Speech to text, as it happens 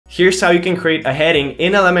Here's how you can create a heading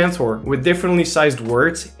in Elementor with differently sized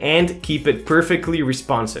words and keep it perfectly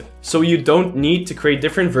responsive. So you don't need to create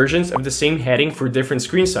different versions of the same heading for different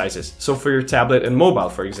screen sizes. So for your tablet and mobile,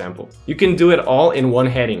 for example. You can do it all in one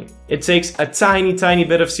heading. It takes a tiny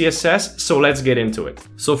bit of CSS, so let's get into it.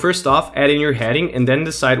 So first off, add in your heading and then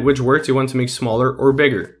decide which words you want to make smaller or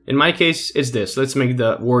bigger. In my case, it's this. Let's make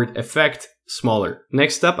the word effect smaller.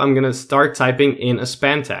 Next up, I'm gonna start typing in a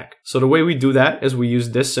span tag. So the way we do that is we use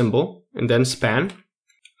this symbol and then span,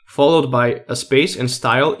 followed by a space and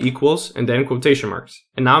style equals and then quotation marks.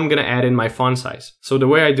 And now I'm gonna add in my font size. So the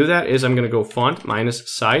way I do that is I'm gonna go font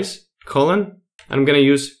minus size, colon, and I'm gonna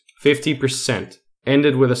use 50%.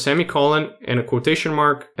 Ended with a semicolon and a quotation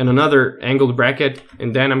mark and another angled bracket,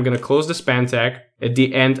 and then I'm gonna close the span tag at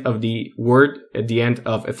the end of the word, at the end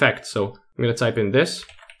of effect. So I'm gonna type in this.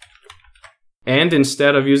 And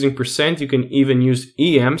instead of using percent, you can even use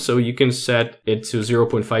EM, so you can set it to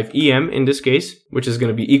 0.5 EM in this case, which is going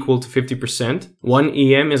to be equal to 50%. 1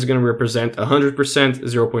 EM is going to represent 100%,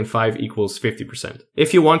 0.5 equals 50%.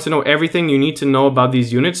 If you want to know everything you need to know about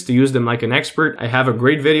these units to use them like an expert, I have a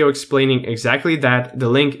great video explaining exactly that. The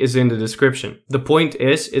link is in the description. The point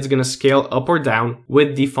is, it's going to scale up or down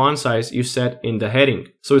with the font size you set in the heading.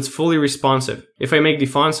 So it's fully responsive. If I make the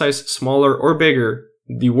font size smaller or bigger,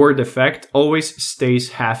 the word effect always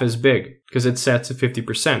stays half as big because it's set to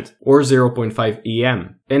 50% or 0.5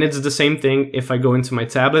 EM. And it's the same thing if I go into my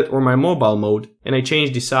tablet or my mobile mode and I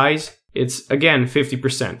change the size, it's again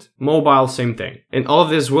 50%. Mobile, same thing. And all of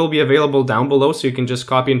this will be available down below, so you can just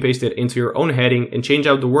copy and paste it into your own heading and change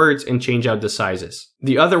out the words and change out the sizes.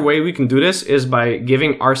 The other way we can do this is by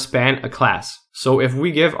giving our span a class. So if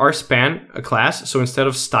we give our span a class, so instead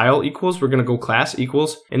of style equals, we're going to go class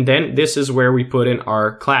equals, and then this is where we put in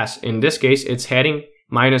our class. In this case, it's heading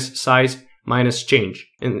minus size minus change.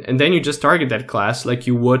 And then you just target that class like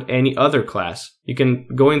you would any other class. You can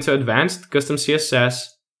go into advanced custom CSS,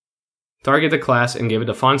 target the class and give it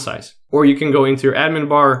a font size. Or you can go into your admin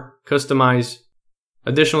bar, customize,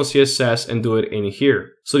 additional CSS and do it in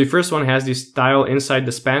here. So the first one has the style inside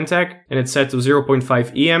the span tag and it's set to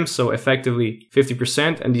 0.5 EM, so effectively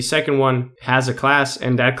 50%. And the second one has a class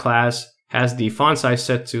and that class has the font size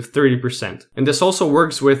set to 30%. And this also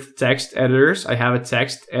works with text editors. I have a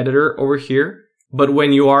text editor over here, but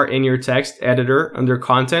when you are in your text editor under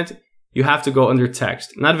content, you have to go under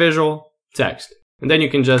text, not visual, text. And then you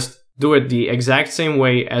can just do it the exact same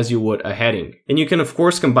way as you would a heading. And you can of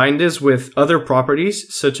course combine this with other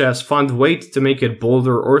properties such as font weight to make it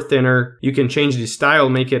bolder or thinner. You can change the style,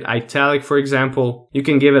 make it italic for example. You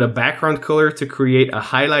can give it a background color to create a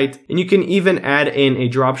highlight, and you can even add in a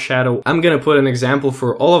drop shadow. I'm gonna put an example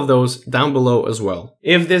for all of those down below as well.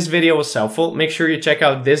 If this video was helpful, make sure you check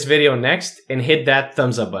out this video next and hit that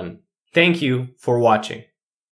thumbs up button. Thank you for watching.